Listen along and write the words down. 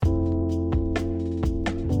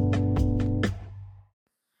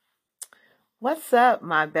What's up,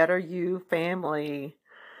 my Better You family?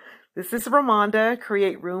 This is Ramonda,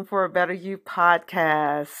 Create Room for a Better You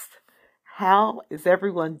podcast. How is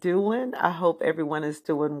everyone doing? I hope everyone is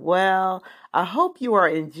doing well. I hope you are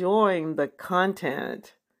enjoying the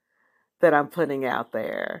content that I'm putting out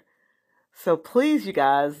there. So please, you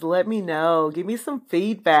guys, let me know. Give me some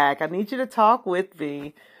feedback. I need you to talk with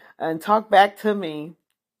me and talk back to me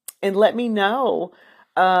and let me know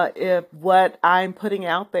if what I'm putting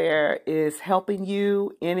out there is helping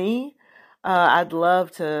you any. I'd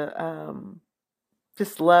love to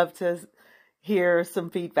just love to hear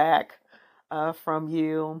some feedback from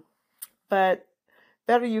you. But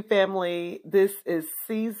Better You family, this is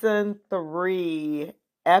season 3,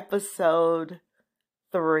 episode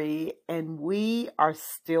 3, and we are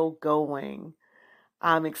still going.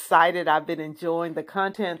 I'm excited. I've been enjoying the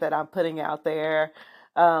content that I'm putting out there.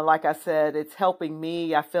 Like I said, it's helping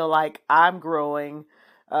me. I feel like I'm growing.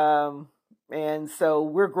 Um, and so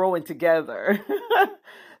we're growing together.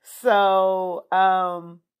 so,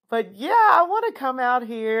 but yeah, I want to come out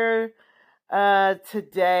here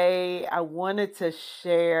today. I wanted to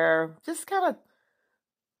share, just kind of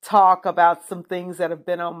talk about some things that have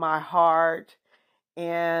been on my heart.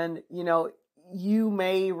 And, you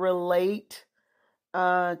may relate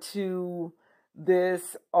to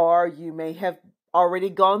this, or you may have already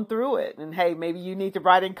gone through it. And hey, maybe you need to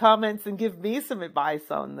write in comments and give me some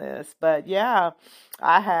advice on this. But yeah,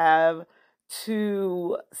 I have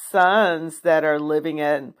 2 sons that are living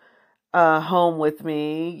at home with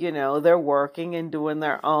me. They're working and doing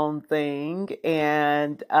their own thing.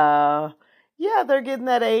 And yeah, they're getting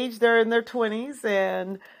that age. They're in their 20s.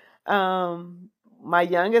 And my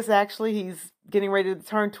youngest, actually, he's getting ready to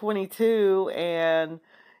turn 22. And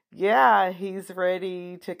yeah, he's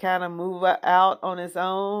ready to kind of move out on his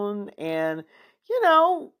own. And, you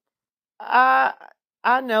know, I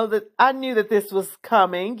I knew that this was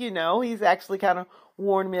coming. He's actually kind of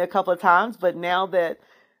warned me a couple of times, but now that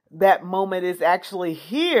that moment is actually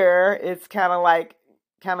here, it's kind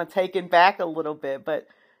of taken back a little bit, but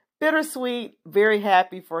bittersweet, very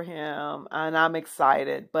happy for him, and I'm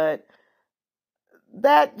excited. But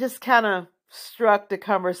that just kind of struck the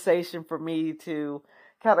conversation for me to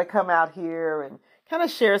kind of come out here and kind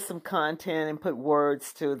of share some content and put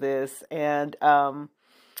words to this. And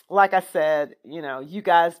like I said, you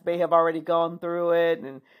guys may have already gone through it,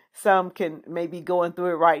 and some can maybe going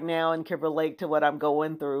through it right now and can relate to what I'm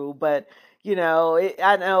going through. But,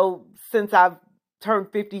 I know since I've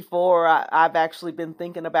turned 54, I've actually been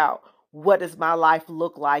thinking about what does my life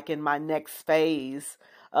look like in my next phase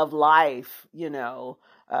of life,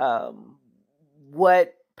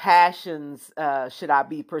 what passions should I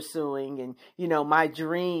be pursuing, and, my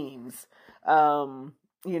dreams.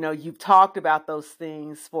 You've talked about those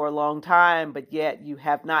things for a long time, but yet you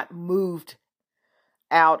have not moved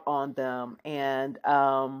out on them. And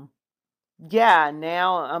yeah,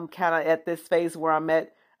 now I'm kind of at this phase where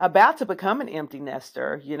about to become an empty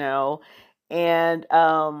nester, and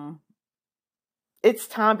it's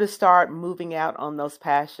time to start moving out on those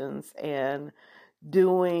passions and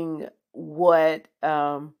doing what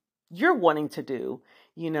you're wanting to do.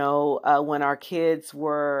 When our kids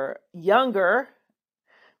were younger,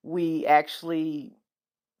 we actually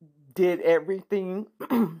did everything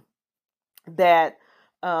that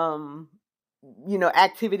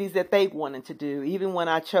activities that they wanted to do. Even when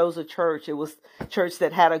I chose a church, it was a church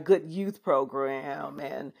that had a good youth program,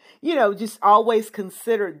 and just always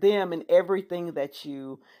considered them in everything that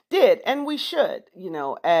you did. And we should,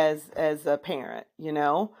 as a parent,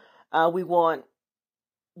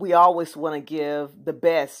 we always want to give the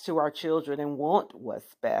best to our children and want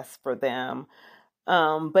what's best for them.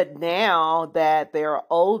 But now that they're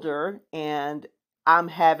older and I'm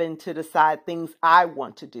having to decide things I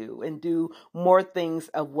want to do and do more things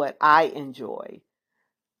of what I enjoy.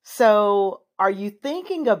 So, are you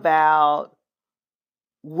thinking about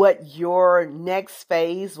what your next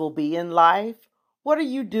phase will be in life? What are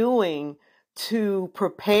you doing to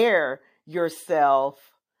prepare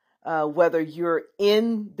yourself, whether you're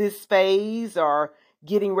in this phase or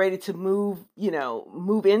getting ready to move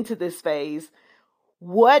into this phase?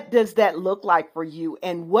 What does that look like for you,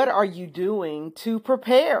 and what are you doing to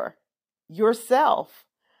prepare yourself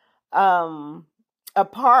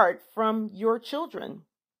apart from your children?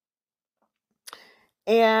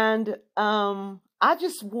 And I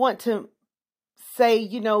just want to say,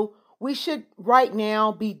 we should right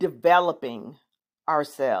now be developing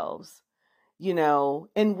ourselves,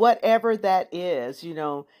 and whatever that is,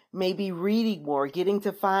 maybe reading more, getting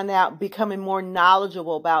to find out, becoming more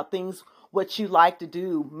knowledgeable about things, what you like to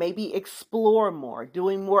do, maybe explore more,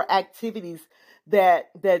 doing more activities that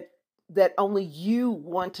that only you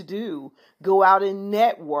want to do. Go out and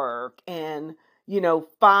network and,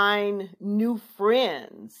 find new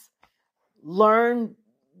friends, learn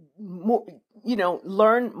more,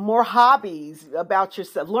 learn more hobbies about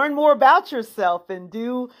yourself, learn more about yourself and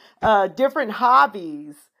do different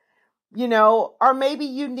hobbies, or maybe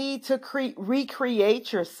you need to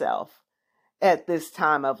recreate yourself at this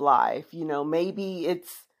time of life. Maybe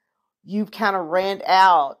it's you've kind of ran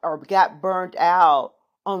out or got burnt out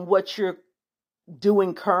on what you're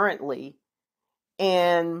doing currently,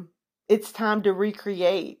 and it's time to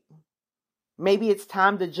recreate. Maybe it's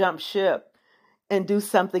time to jump ship and do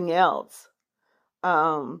something else.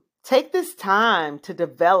 Take this time to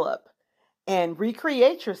develop and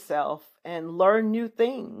recreate yourself and learn new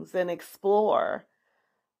things and explore.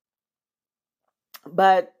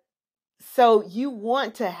 But so you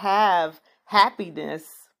want to have happiness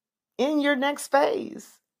in your next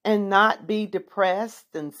phase and not be depressed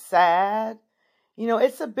and sad.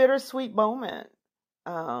 It's a bittersweet moment.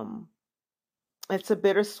 It's a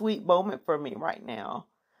bittersweet moment for me right now.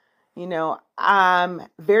 I'm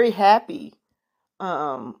very happy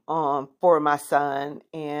for my son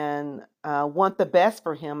and want the best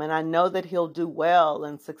for him. And I know that he'll do well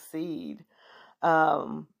and succeed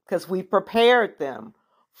because we prepared them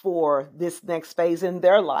for this next phase in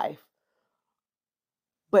their life.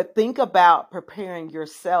 But think about preparing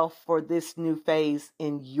yourself for this new phase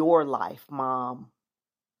in your life, Mom.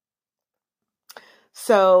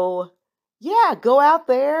 So, yeah, go out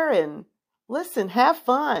there and listen, have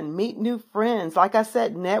fun, meet new friends. Like I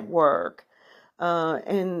said, network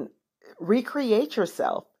and recreate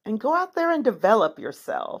yourself and go out there and develop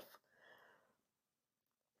yourself.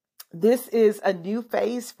 This is a new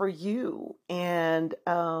phase for you, and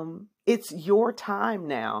it's your time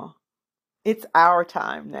now. It's our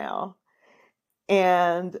time now.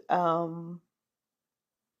 And I'm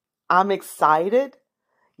excited.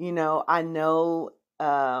 I know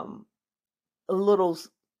a little,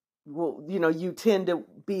 well, you tend to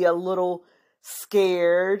be a little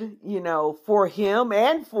scared, for him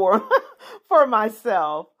and for for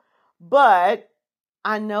myself. But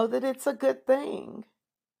I know that it's a good thing.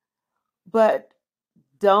 But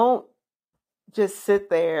don't just sit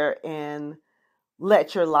there and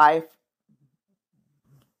let your life,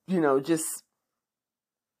 just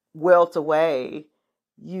wilt away.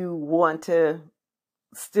 You want to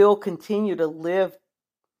still continue to live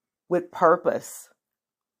with purpose.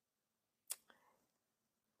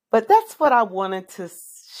 But that's what I wanted to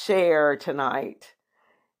share tonight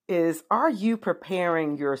is, are you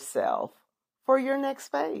preparing yourself for your next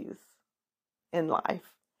phase in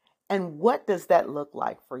life? And what does that look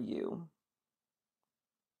like for you?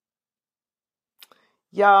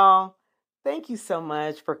 Y'all, thank you so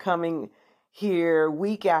much for coming here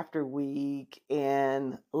week after week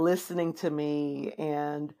and listening to me.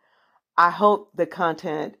 And I hope the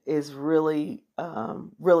content is really,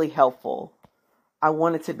 really helpful. I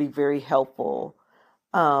want it to be very helpful.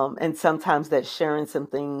 And sometimes that's sharing some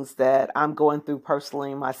things that I'm going through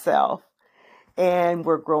personally myself. And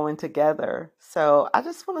we're growing together. So I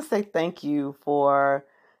just want to say thank you for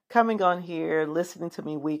coming on here, listening to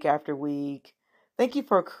me week after week. Thank you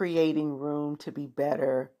for creating room to be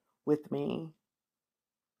better with me.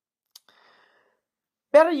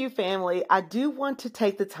 Better You family, I do want to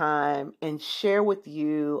take the time and share with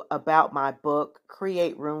you about my book,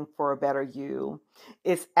 Create Room for a Better You.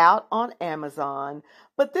 It's out on Amazon,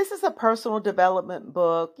 but this is a personal development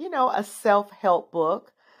book, a self-help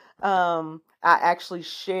book. I actually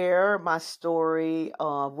share my story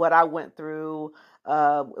of what I went through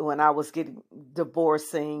when I was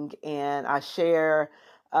divorcing, and I share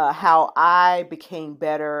how I became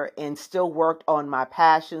better and still worked on my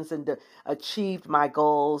passions and achieved my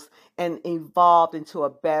goals and evolved into a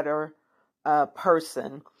better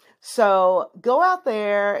person. So go out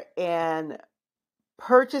there and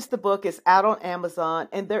purchase the book. It's out on Amazon,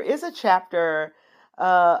 and there is a chapter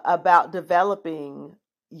about developing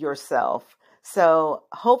yourself. So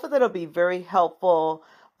hopefully that'll be very helpful.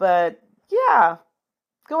 But yeah,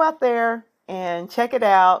 go out there and check it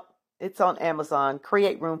out. It's on Amazon.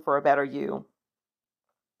 Create Room for a Better You.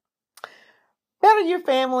 Better You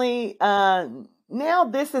family. Now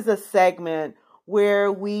this is a segment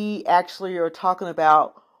where we actually are talking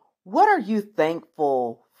about what are you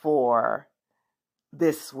thankful for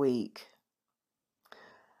this week.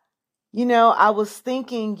 I was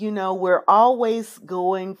thinking, we're always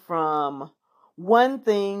going from one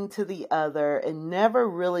thing to the other and never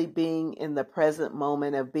really being in the present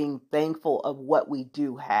moment of being thankful of what we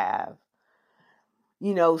do have.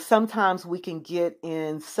 Sometimes we can get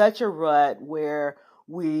in such a rut where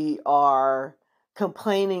we are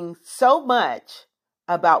complaining so much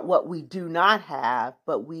about what we do not have,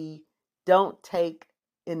 but we don't take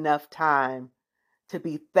enough time to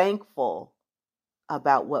be thankful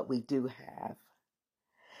about what we do have.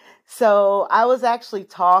 So I was actually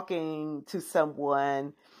talking to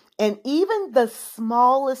someone, and even the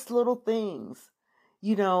smallest little things,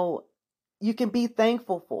 you know, you can be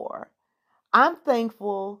thankful for. I'm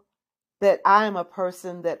thankful that I am a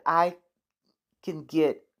person that I can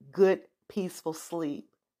get good, peaceful sleep,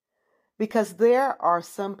 because there are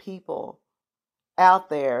some people out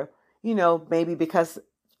there, maybe because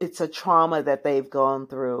it's a trauma that they've gone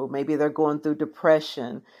through. Maybe they're going through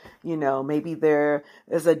depression. Maybe there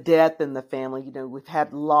is a death in the family. We've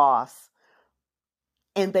had loss,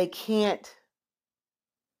 and they can't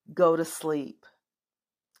go to sleep.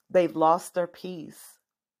 They've lost their peace.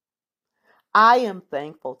 I am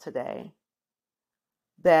thankful today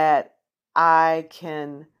that I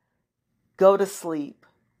can go to sleep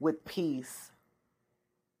with peace.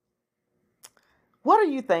 What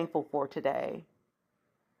are you thankful for today?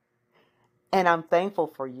 And I'm thankful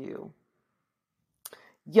for you.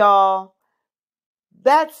 Y'all,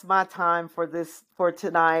 that's my time for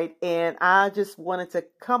tonight. And I just wanted to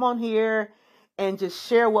come on here and just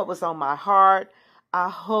share what was on my heart. I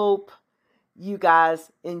hope you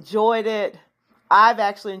guys enjoyed it. I've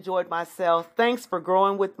actually enjoyed myself. Thanks for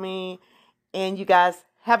growing with me. And you guys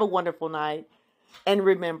have a wonderful night. And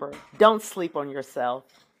remember, don't sleep on yourself,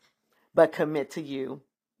 but commit to you.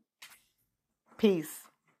 Peace.